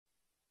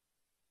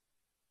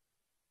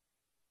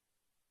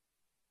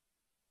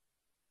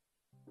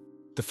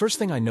The first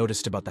thing I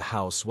noticed about the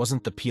house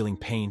wasn't the peeling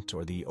paint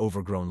or the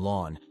overgrown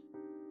lawn,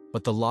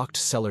 but the locked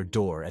cellar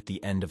door at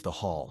the end of the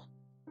hall.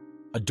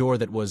 A door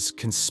that was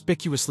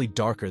conspicuously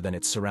darker than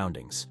its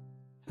surroundings,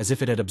 as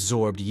if it had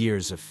absorbed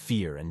years of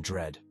fear and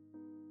dread.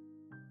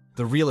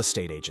 The real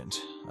estate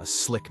agent, a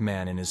slick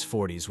man in his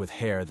 40s with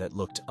hair that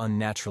looked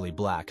unnaturally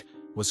black,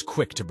 was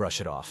quick to brush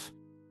it off.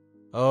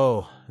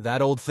 "Oh,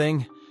 that old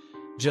thing?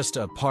 Just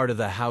a part of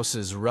the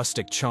house's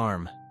rustic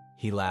charm,"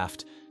 he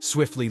laughed,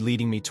 swiftly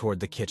leading me toward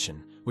the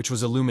kitchen, which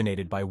was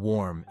illuminated by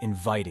warm,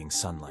 inviting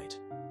sunlight.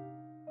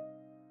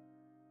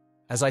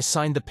 As I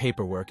signed the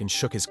paperwork and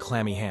shook his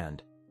clammy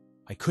hand,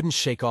 I couldn't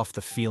shake off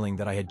the feeling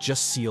that I had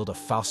just sealed a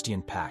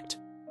Faustian pact.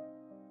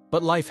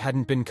 But life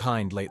hadn't been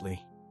kind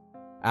lately.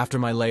 After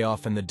my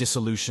layoff and the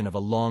dissolution of a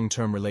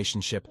long-term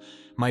relationship,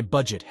 my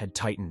budget had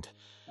tightened.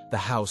 The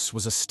house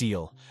was a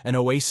steal, an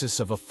oasis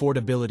of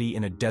affordability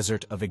in a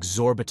desert of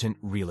exorbitant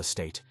real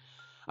estate.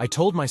 I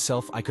told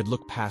myself I could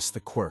look past the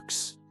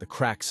quirks, the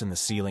cracks in the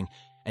ceiling,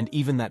 and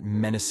even that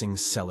menacing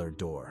cellar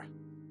door.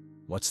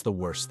 What's the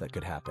worst that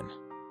could happen?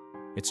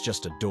 It's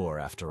just a door,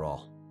 after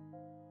all.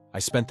 I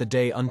spent the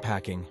day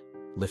unpacking,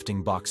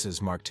 lifting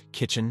boxes marked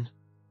kitchen,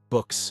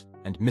 books,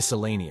 and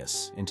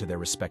miscellaneous into their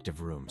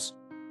respective rooms.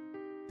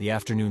 The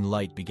afternoon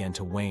light began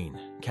to wane,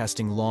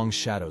 casting long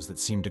shadows that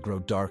seemed to grow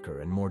darker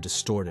and more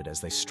distorted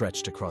as they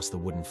stretched across the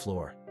wooden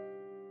floor.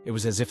 It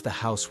was as if the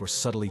house were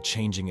subtly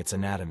changing its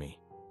anatomy,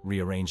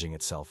 rearranging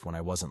itself when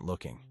I wasn't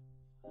looking.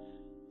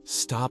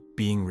 "Stop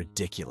being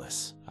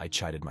ridiculous," I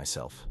chided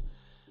myself.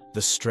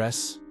 The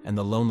stress and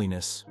the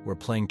loneliness were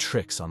playing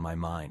tricks on my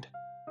mind.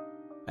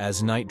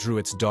 As night drew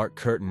its dark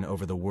curtain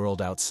over the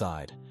world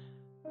outside,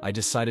 I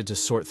decided to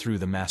sort through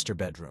the master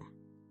bedroom.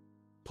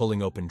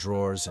 Pulling open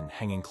drawers and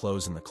hanging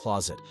clothes in the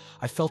closet,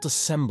 I felt a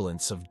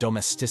semblance of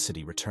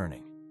domesticity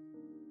returning.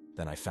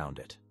 Then I found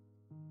it.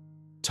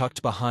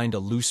 Tucked behind a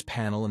loose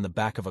panel in the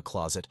back of a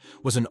closet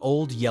was an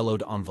old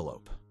yellowed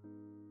envelope.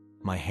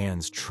 My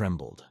hands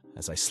trembled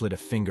as I slid a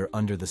finger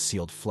under the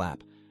sealed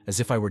flap, as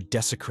if I were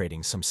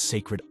desecrating some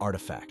sacred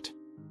artifact.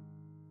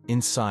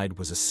 Inside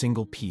was a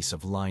single piece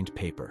of lined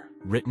paper,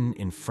 written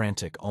in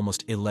frantic,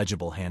 almost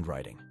illegible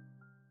handwriting.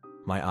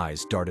 My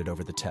eyes darted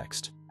over the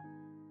text.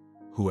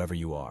 "Whoever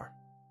you are,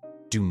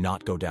 do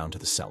not go down to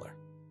the cellar.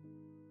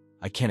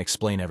 I can't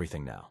explain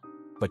everything now,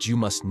 but you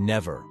must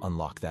never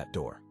unlock that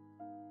door.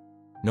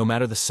 No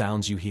matter the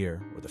sounds you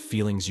hear or the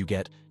feelings you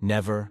get,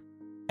 never,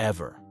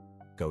 ever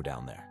go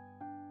down there.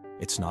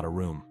 It's not a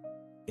room,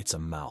 it's a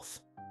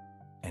mouth,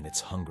 and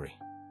it's hungry.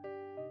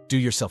 Do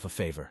yourself a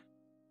favor,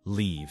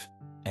 leave,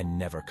 and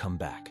never come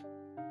back."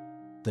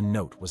 The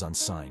note was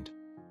unsigned.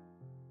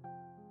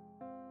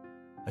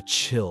 A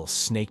chill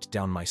snaked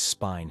down my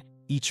spine,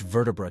 each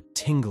vertebra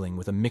tingling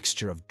with a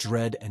mixture of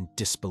dread and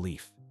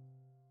disbelief.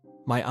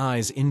 My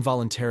eyes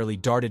involuntarily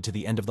darted to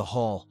the end of the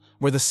hall,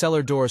 where the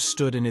cellar door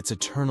stood in its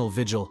eternal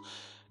vigil,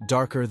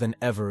 darker than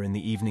ever in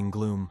the evening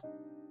gloom.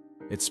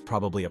 It's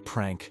probably a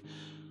prank,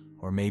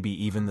 or maybe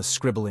even the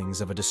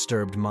scribblings of a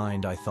disturbed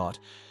mind, I thought,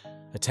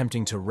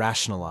 attempting to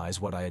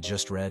rationalize what I had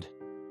just read.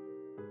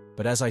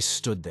 But as I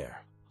stood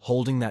there,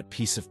 holding that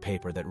piece of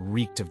paper that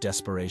reeked of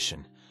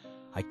desperation,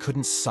 I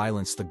couldn't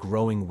silence the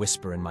growing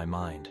whisper in my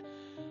mind,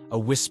 a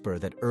whisper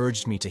that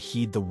urged me to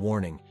heed the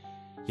warning,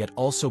 yet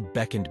also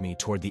beckoned me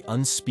toward the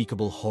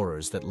unspeakable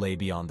horrors that lay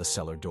beyond the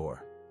cellar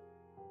door.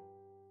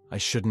 I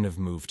shouldn't have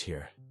moved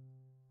here,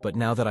 but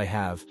now that I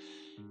have,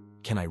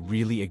 can I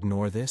really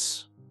ignore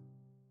this?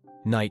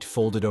 Night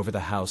folded over the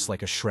house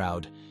like a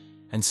shroud,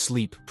 and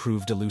sleep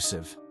proved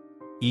elusive.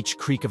 Each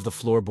creak of the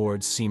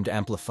floorboards seemed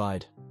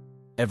amplified,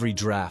 every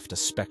draft a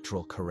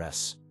spectral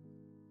caress.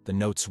 The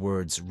note's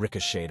words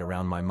ricocheted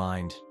around my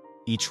mind,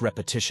 each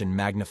repetition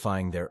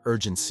magnifying their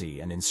urgency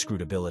and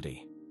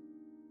inscrutability.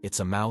 It's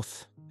a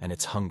mouth, and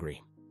it's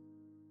hungry.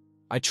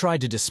 I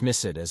tried to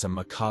dismiss it as a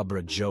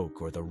macabre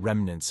joke or the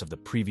remnants of the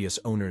previous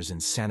owner's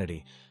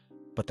insanity,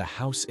 but the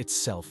house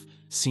itself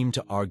seemed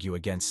to argue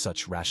against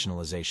such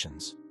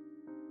rationalizations.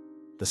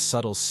 The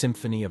subtle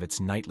symphony of its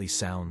nightly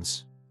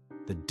sounds,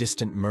 the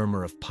distant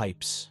murmur of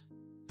pipes,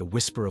 the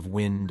whisper of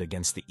wind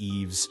against the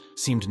eaves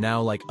seemed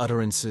now like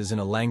utterances in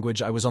a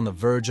language I was on the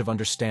verge of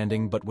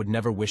understanding but would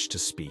never wish to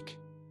speak.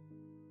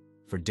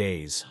 For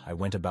days, I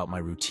went about my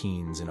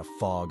routines in a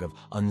fog of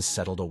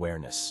unsettled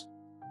awareness.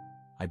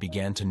 I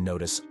began to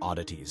notice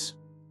oddities.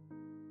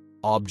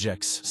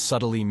 Objects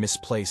subtly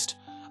misplaced,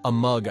 a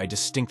mug I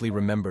distinctly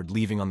remembered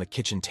leaving on the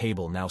kitchen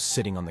table now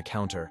sitting on the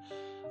counter,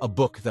 a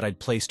book that I'd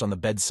placed on the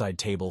bedside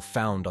table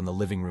found on the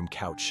living room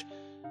couch.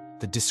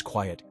 The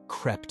disquiet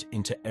crept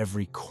into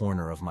every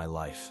corner of my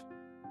life.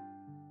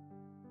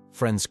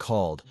 Friends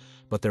called,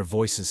 but their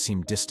voices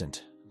seemed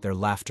distant, their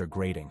laughter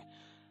grating.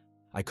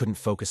 I couldn't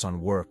focus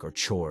on work or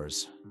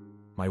chores.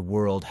 My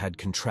world had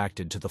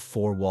contracted to the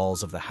four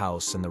walls of the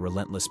house and the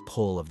relentless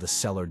pull of the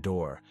cellar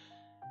door.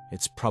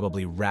 It's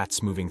probably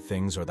rats moving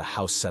things or the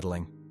house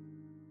settling.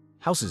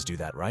 Houses do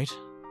that, right?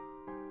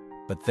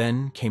 But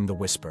then came the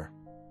whisper.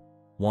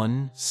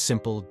 One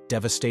simple,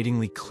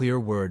 devastatingly clear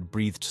word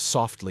breathed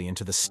softly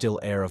into the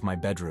still air of my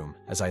bedroom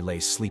as I lay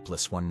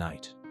sleepless one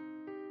night.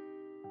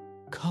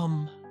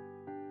 Come.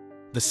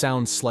 The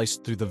sound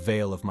sliced through the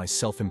veil of my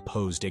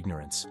self-imposed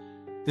ignorance.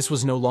 This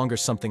was no longer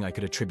something I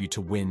could attribute to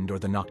wind or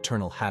the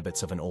nocturnal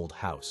habits of an old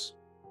house.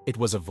 It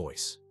was a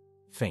voice.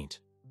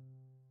 Faint.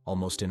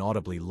 Almost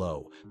inaudibly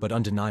low, but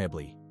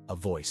undeniably a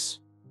voice.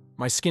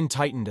 My skin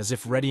tightened as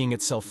if readying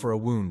itself for a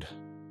wound.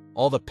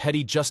 All the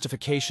petty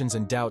justifications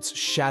and doubts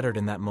shattered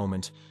in that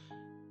moment.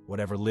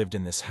 Whatever lived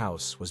in this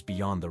house was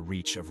beyond the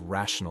reach of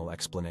rational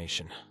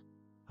explanation.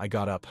 I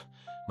got up,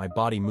 my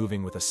body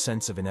moving with a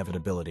sense of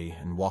inevitability,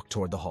 and walked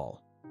toward the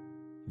hall.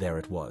 There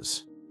it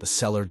was, the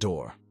cellar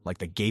door, like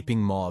the gaping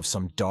maw of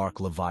some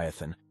dark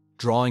leviathan,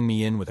 drawing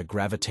me in with a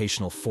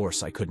gravitational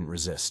force I couldn't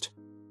resist.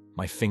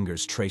 My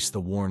fingers traced the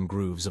worn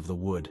grooves of the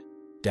wood,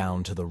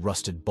 down to the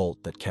rusted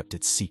bolt that kept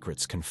its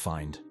secrets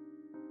confined.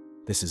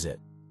 This is it.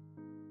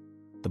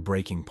 The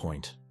breaking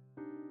point.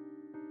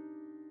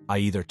 I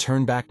either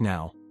turn back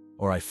now,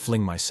 or I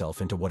fling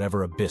myself into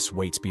whatever abyss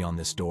waits beyond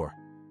this door.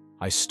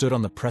 I stood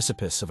on the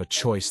precipice of a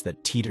choice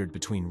that teetered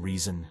between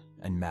reason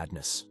and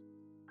madness.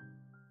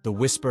 The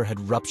whisper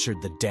had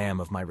ruptured the dam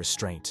of my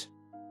restraint.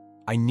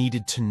 I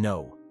needed to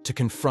know, to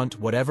confront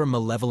whatever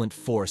malevolent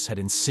force had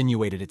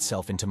insinuated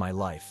itself into my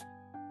life,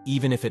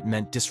 even if it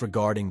meant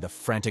disregarding the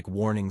frantic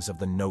warnings of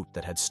the note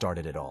that had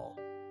started it all.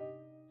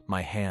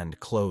 My hand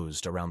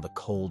closed around the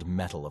cold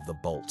metal of the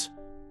bolt.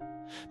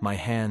 My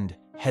hand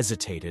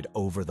hesitated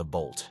over the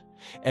bolt,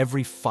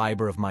 every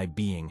fiber of my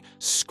being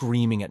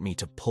screaming at me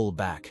to pull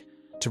back,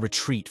 to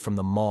retreat from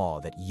the maw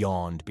that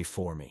yawned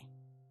before me.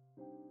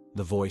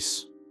 The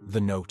voice,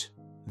 the note,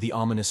 the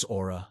ominous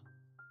aura,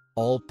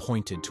 all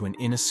pointed to an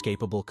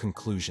inescapable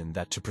conclusion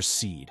that to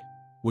proceed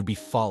would be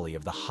folly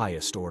of the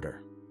highest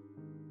order.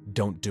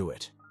 Don't do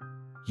it.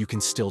 You can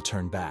still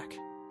turn back.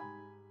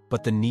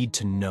 But the need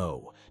to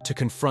know, to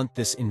confront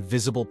this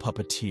invisible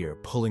puppeteer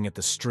pulling at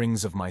the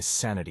strings of my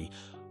sanity,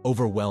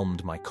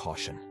 overwhelmed my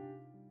caution.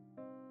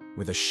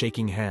 With a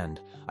shaking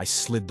hand, I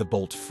slid the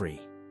bolt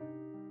free.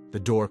 The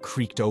door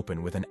creaked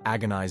open with an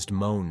agonized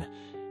moan,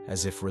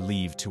 as if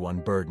relieved to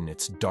unburden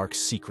its dark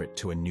secret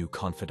to a new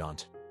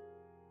confidant.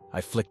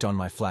 I flicked on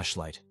my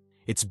flashlight,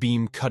 its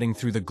beam cutting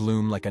through the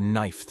gloom like a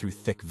knife through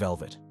thick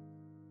velvet.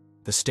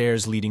 The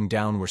stairs leading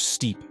down were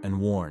steep and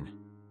worn,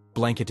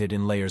 blanketed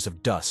in layers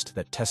of dust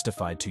that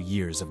testified to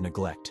years of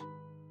neglect.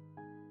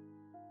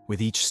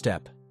 With each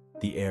step,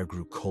 the air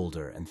grew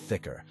colder and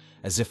thicker,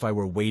 as if I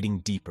were wading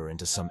deeper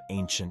into some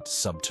ancient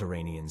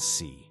subterranean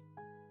sea.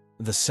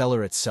 The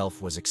cellar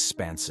itself was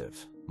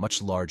expansive,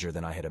 much larger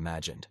than I had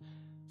imagined,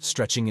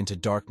 stretching into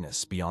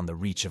darkness beyond the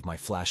reach of my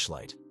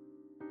flashlight.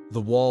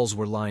 The walls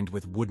were lined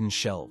with wooden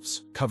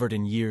shelves, covered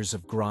in years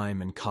of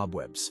grime and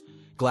cobwebs,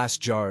 glass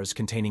jars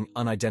containing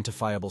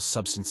unidentifiable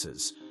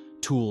substances,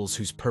 tools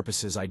whose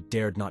purposes I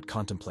dared not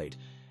contemplate,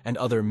 and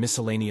other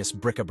miscellaneous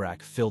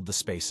bric-a-brac filled the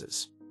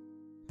spaces.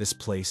 This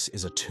place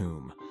is a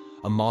tomb,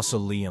 a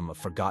mausoleum of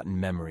forgotten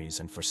memories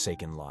and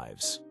forsaken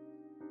lives.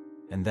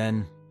 And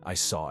then I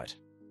saw it,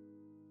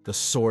 the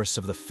source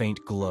of the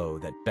faint glow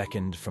that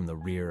beckoned from the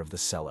rear of the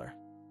cellar.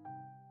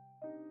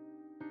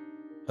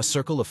 A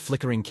circle of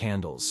flickering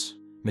candles,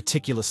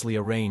 meticulously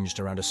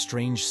arranged around a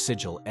strange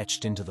sigil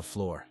etched into the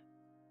floor.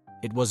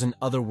 It was an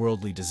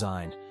otherworldly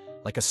design,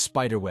 like a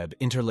spiderweb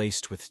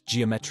interlaced with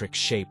geometric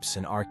shapes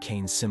and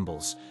arcane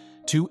symbols,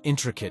 too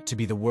intricate to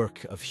be the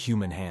work of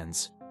human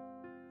hands.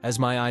 As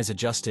my eyes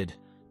adjusted,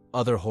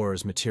 other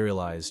horrors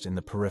materialized in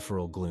the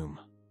peripheral gloom.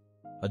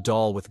 A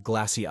doll with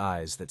glassy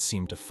eyes that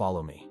seemed to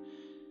follow me,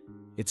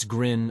 its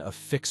grin a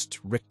fixed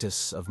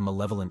rictus of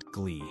malevolent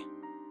glee.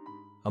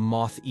 A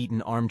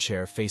moth-eaten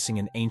armchair facing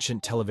an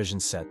ancient television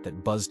set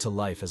that buzzed to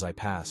life as I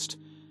passed,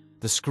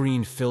 the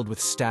screen filled with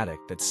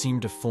static that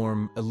seemed to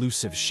form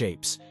elusive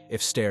shapes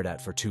if stared at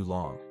for too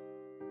long.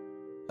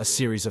 A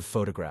series of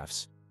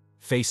photographs,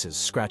 faces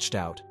scratched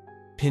out,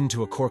 pinned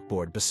to a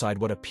corkboard beside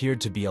what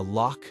appeared to be a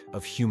lock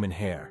of human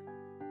hair.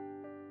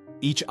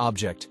 Each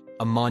object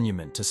a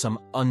monument to some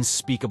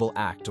unspeakable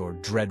act or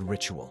dread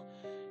ritual,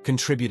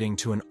 contributing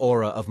to an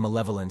aura of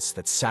malevolence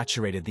that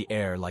saturated the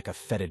air like a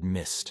fetid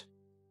mist.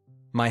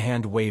 My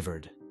hand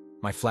wavered,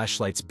 my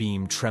flashlight's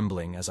beam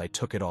trembling as I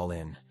took it all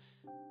in.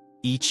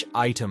 Each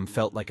item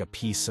felt like a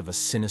piece of a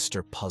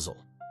sinister puzzle,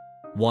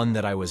 one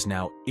that I was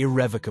now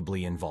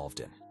irrevocably involved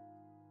in.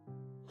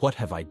 What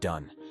have I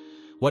done?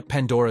 What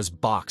Pandora's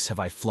box have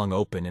I flung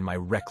open in my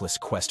reckless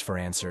quest for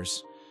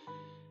answers?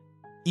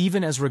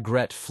 Even as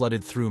regret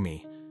flooded through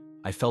me,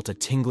 I felt a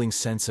tingling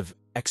sense of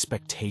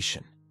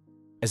expectation,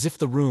 as if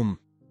the room,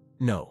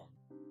 no,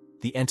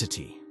 the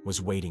entity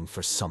was waiting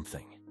for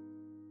something.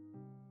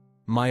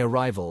 My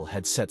arrival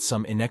had set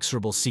some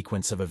inexorable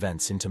sequence of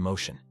events into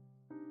motion,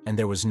 and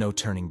there was no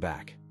turning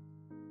back.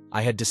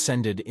 I had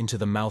descended into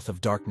the mouth of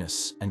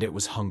darkness, and it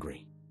was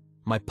hungry.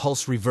 My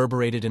pulse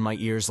reverberated in my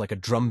ears like a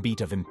drumbeat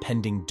of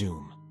impending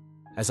doom.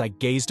 As I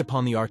gazed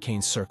upon the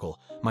arcane circle,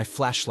 my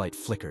flashlight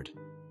flickered,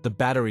 the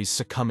batteries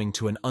succumbing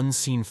to an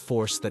unseen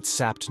force that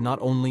sapped not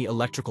only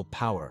electrical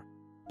power,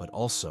 but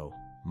also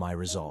my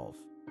resolve.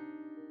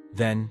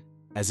 Then,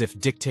 as if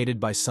dictated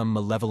by some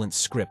malevolent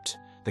script,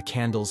 the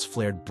candles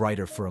flared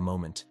brighter for a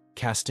moment,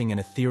 casting an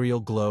ethereal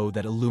glow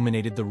that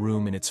illuminated the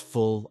room in its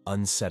full,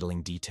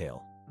 unsettling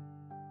detail.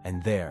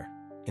 And there,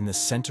 in the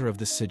center of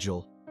the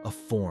sigil, a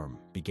form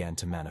began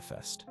to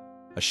manifest,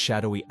 a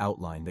shadowy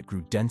outline that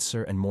grew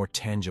denser and more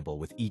tangible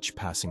with each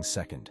passing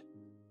second.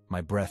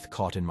 My breath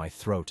caught in my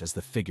throat as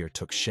the figure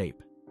took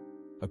shape,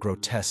 a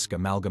grotesque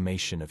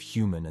amalgamation of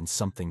human and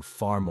something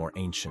far more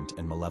ancient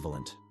and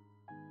malevolent.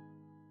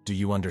 "Do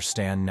you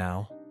understand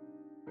now?"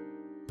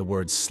 The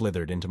words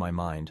slithered into my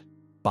mind,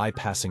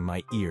 bypassing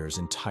my ears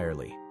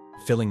entirely,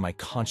 filling my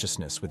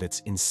consciousness with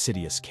its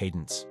insidious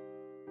cadence.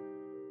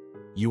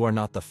 "You are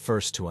not the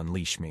first to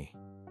unleash me,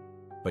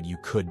 but you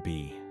could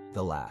be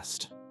the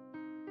last.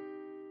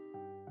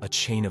 A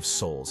chain of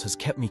souls has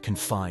kept me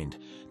confined,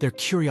 their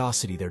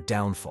curiosity their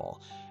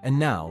downfall, and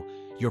now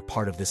you're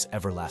part of this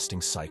everlasting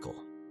cycle.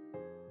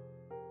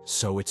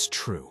 So it's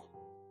true.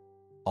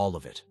 All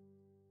of it.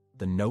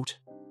 The note,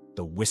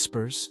 the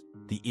whispers,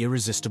 the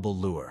irresistible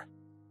lure.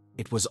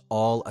 It was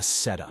all a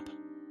setup.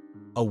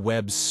 A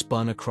web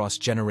spun across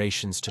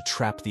generations to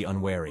trap the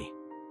unwary.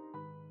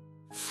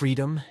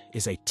 Freedom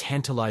is a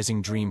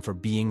tantalizing dream for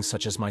beings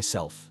such as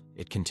myself,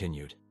 it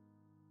continued.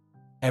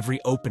 Every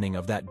opening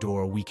of that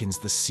door weakens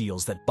the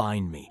seals that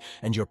bind me,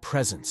 and your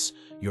presence,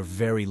 your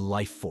very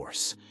life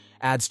force,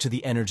 adds to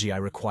the energy I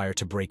require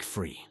to break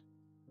free.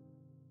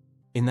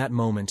 In that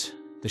moment,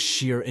 the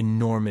sheer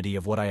enormity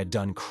of what I had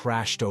done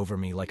crashed over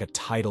me like a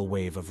tidal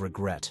wave of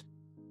regret.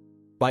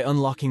 By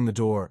unlocking the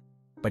door,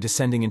 by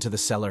descending into the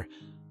cellar,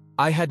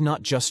 I had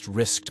not just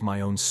risked my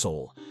own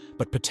soul,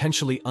 but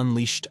potentially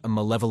unleashed a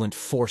malevolent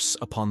force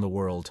upon the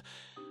world.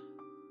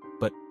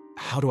 But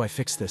how do I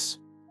fix this?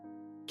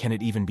 Can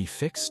it even be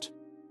fixed?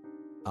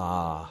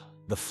 Ah,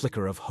 the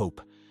flicker of hope.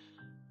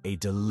 A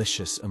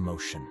delicious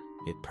emotion,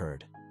 it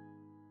purred.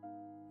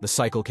 The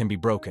cycle can be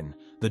broken,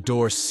 the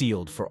door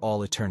sealed for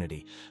all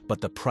eternity, but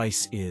the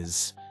price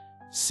is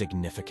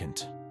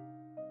significant.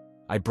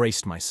 I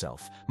braced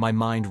myself, my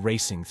mind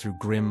racing through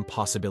grim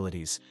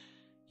possibilities.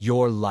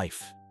 Your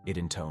life, it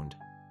intoned.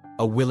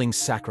 A willing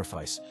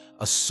sacrifice,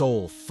 a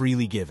soul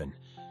freely given,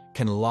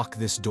 can lock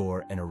this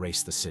door and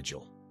erase the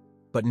sigil.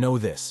 But know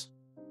this.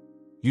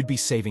 You'd be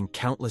saving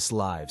countless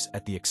lives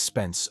at the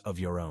expense of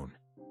your own.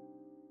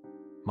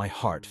 My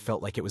heart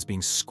felt like it was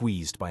being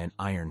squeezed by an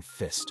iron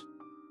fist.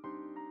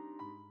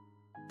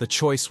 The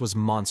choice was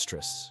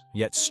monstrous,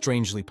 yet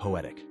strangely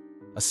poetic.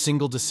 A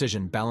single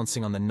decision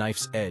balancing on the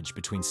knife's edge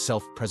between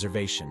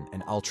self-preservation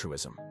and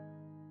altruism.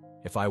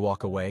 If I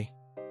walk away,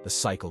 the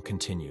cycle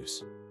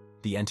continues.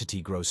 The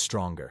entity grows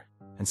stronger,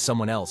 and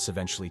someone else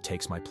eventually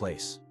takes my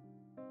place.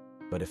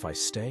 But if I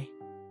stay?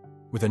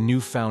 With a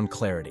newfound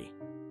clarity,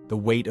 the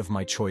weight of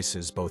my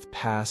choices, both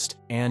past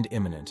and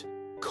imminent,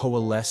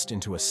 coalesced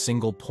into a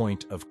single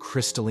point of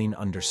crystalline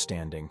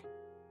understanding.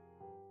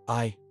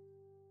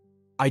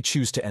 I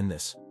choose to end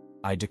this,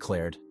 I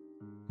declared,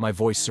 my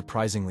voice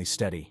surprisingly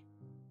steady.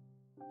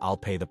 I'll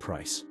pay the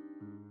price.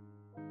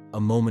 A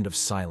moment of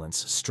silence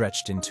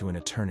stretched into an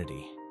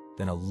eternity,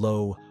 then a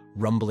low,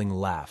 rumbling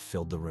laugh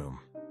filled the room.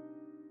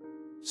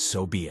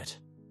 So be it,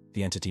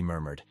 the entity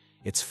murmured,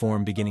 its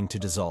form beginning to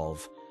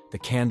dissolve, the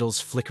candles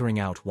flickering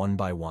out one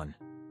by one.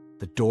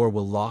 The door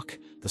will lock,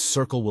 the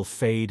circle will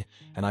fade,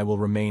 and I will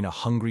remain a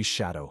hungry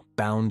shadow,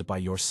 bound by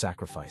your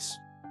sacrifice.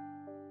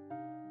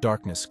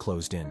 Darkness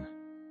closed in,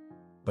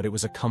 but it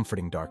was a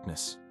comforting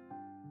darkness,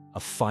 a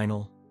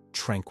final,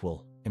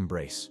 tranquil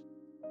embrace.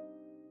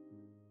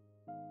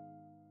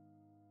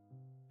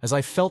 As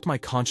I felt my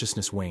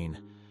consciousness wane,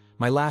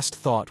 my last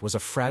thought was a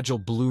fragile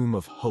bloom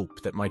of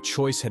hope that my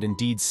choice had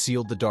indeed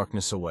sealed the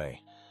darkness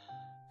away,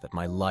 that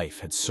my life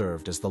had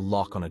served as the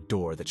lock on a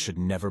door that should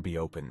never be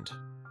opened.